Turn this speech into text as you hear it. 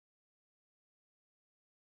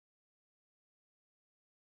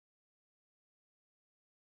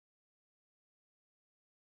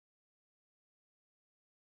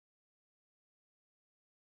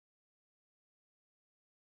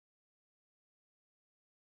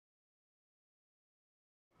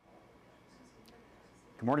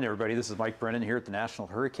Good morning, everybody. This is Mike Brennan here at the National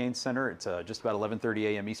Hurricane Center. It's just about 11:30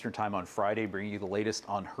 a.m. Eastern Time on Friday, bringing you the latest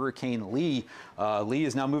on Hurricane Lee. Lee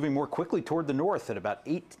is now moving more quickly toward the north at about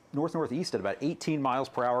northeast at about 18 miles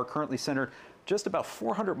per hour, currently centered just about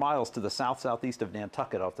 400 miles to the south-southeast of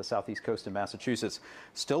Nantucket off the southeast coast of Massachusetts.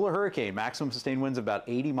 Still a hurricane, maximum sustained winds of about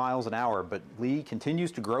 80 miles an hour, but Lee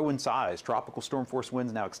continues to grow in size. Tropical storm force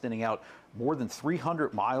winds now extending out more than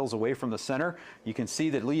 300 miles away from the center. You can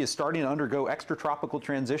see that Lee is starting to undergo extratropical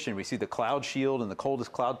transition. We see the cloud shield and the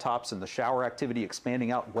coldest cloud tops and the shower activity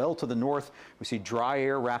expanding out well to the north. We see dry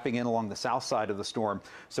air wrapping in along the south side of the storm.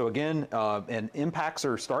 So again, and impacts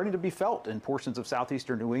are starting to be felt in portions of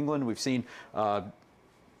southeastern New England. We've seen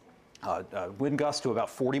wind gusts to about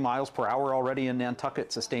 40 miles per hour already in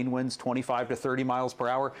Nantucket, sustained winds 25 to 30 miles per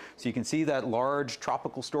hour. So you can see that large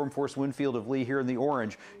tropical storm force wind field of Lee here in the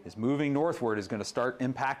orange is moving northward, is going to start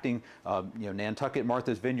impacting Nantucket,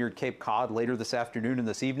 Martha's Vineyard, Cape Cod later this afternoon and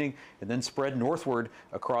this evening, and then spread northward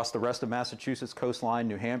across the rest of Massachusetts coastline,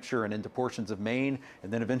 New Hampshire, and into portions of Maine,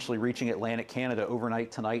 and then eventually reaching Atlantic Canada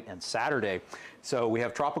overnight tonight and Saturday. So we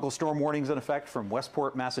have tropical storm warnings in effect from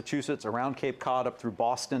Westport, Massachusetts, around Cape Cod up through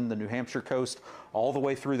Boston, the New Hampshire coast, all the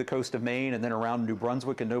way through the coast of Maine, and then around New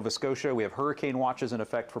Brunswick and Nova Scotia. We have hurricane watches in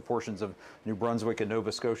effect for portions of New Brunswick and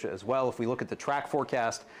Nova Scotia as well. If we look at the track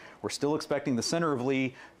forecast, we're still expecting the center of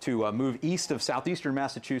Lee to move east of southeastern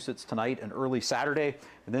Massachusetts tonight and early Saturday,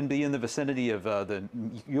 and then be in the vicinity of the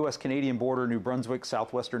U.S.-Canadian border, New Brunswick,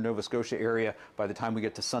 southwestern Nova Scotia area by the time we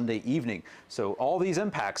get to Sunday evening. So all these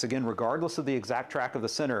impacts, again, regardless of the exact track of the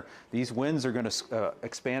center, these winds are going to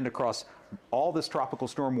expand across all this tropical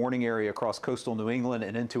storm warning area across coastal New England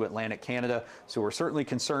and into Atlantic Canada. So we're certainly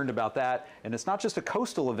concerned about that. And it's not just a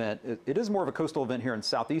coastal event. It is more of a coastal event here in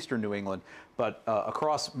southeastern New England, but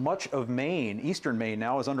across much of Maine, eastern Maine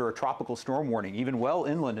now is under a tropical storm warning, even well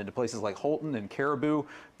inland into places like Holton and Caribou,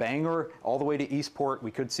 Bangor, all the way to Eastport.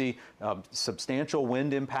 We could see substantial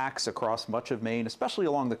wind impacts across much of Maine, especially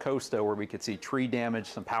along the coast, though, where we could see tree damage,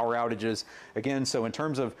 some power outages. Again, so in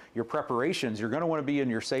terms of your preparations, you're going to want to be in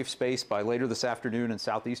your safe space by later this afternoon in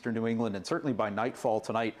southeastern New England, and certainly by nightfall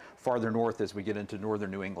tonight farther north as we get into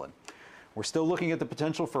northern New England. We're still looking at the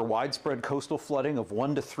potential for widespread coastal flooding of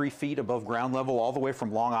 1 to 3 feet above ground level all the way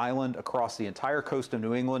from Long Island across the entire coast of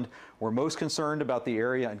New England. We're most concerned about the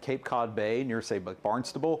area in Cape Cod Bay near, say,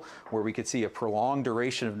 Barnstable, where we could see a prolonged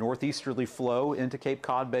duration of northeasterly flow into Cape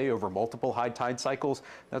Cod Bay over multiple high tide cycles.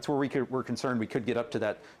 That's where we're concerned we could get up to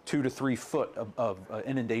that 2 to 3 foot of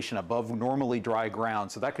inundation above normally dry ground.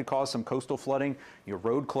 So that could cause some coastal flooding,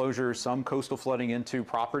 road closures, some coastal flooding into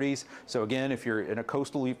properties. So again, if you're in a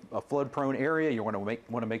coastal flood-prone area, you want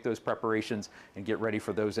to make those preparations and get ready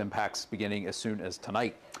for those impacts beginning as soon as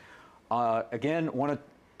tonight. Again, want to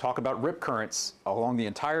talk about rip currents along the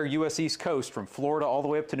entire U.S. East Coast from Florida all the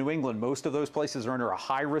way up to New England. Most of those places are under a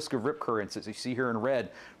high risk of rip currents, as you see here in red,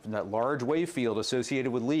 from that large wave field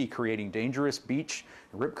associated with Lee, creating dangerous beach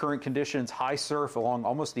rip current conditions, high surf along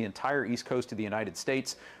almost the entire east coast of the United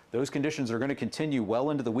States. Those conditions are going to continue well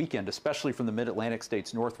into the weekend, especially from the mid-Atlantic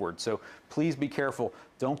states northward. So please be careful.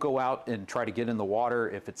 Don't go out and try to get in the water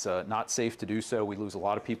if it's not safe to do so. We lose a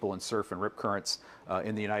lot of people in surf and rip currents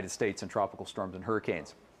in the United States in tropical storms and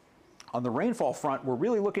hurricanes. On the rainfall front, we're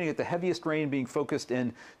really looking at the heaviest rain being focused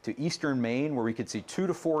in to eastern Maine, where we could see 2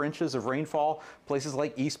 to 4 inches of rainfall, places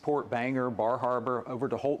like Eastport, Bangor, Bar Harbor, over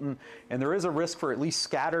to Holton. And there is a risk for at least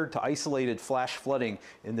scattered to isolated flash flooding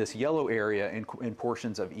in this yellow area in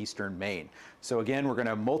portions of eastern Maine. So again, we're going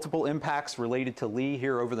to have multiple impacts related to Lee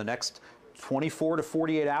here over the next 24 to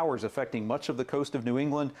 48 hours, affecting much of the coast of New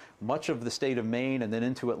England, much of the state of Maine, and then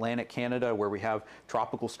into Atlantic Canada, where we have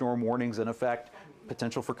tropical storm warnings in effect,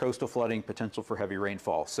 potential for coastal flooding, potential for heavy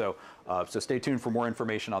rainfall. So stay tuned for more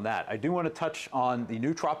information on that. I do want to touch on the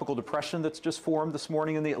new tropical depression that's just formed this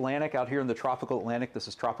morning in the Atlantic, out here in the tropical Atlantic. This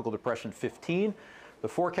is Tropical Depression 15. The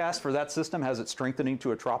forecast for that system has it strengthening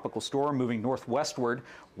to a tropical storm, moving northwestward,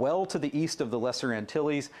 well to the east of the Lesser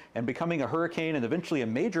Antilles, and becoming a hurricane and eventually a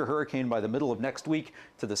major hurricane by the middle of next week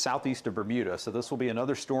to the southeast of Bermuda. So this will be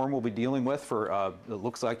another storm we'll be dealing with for, it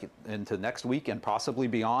looks like, into next week and possibly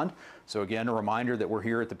beyond. So again, a reminder that we're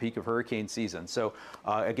here at the peak of hurricane season. So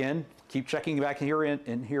again, keep checking back here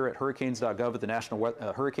here at hurricanes.gov at the National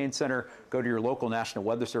Hurricane Center. Go to your local National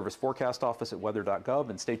Weather Service forecast office at weather.gov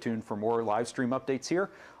and stay tuned for more live stream updates here.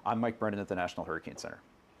 I'm Mike Brennan at the National Hurricane Center.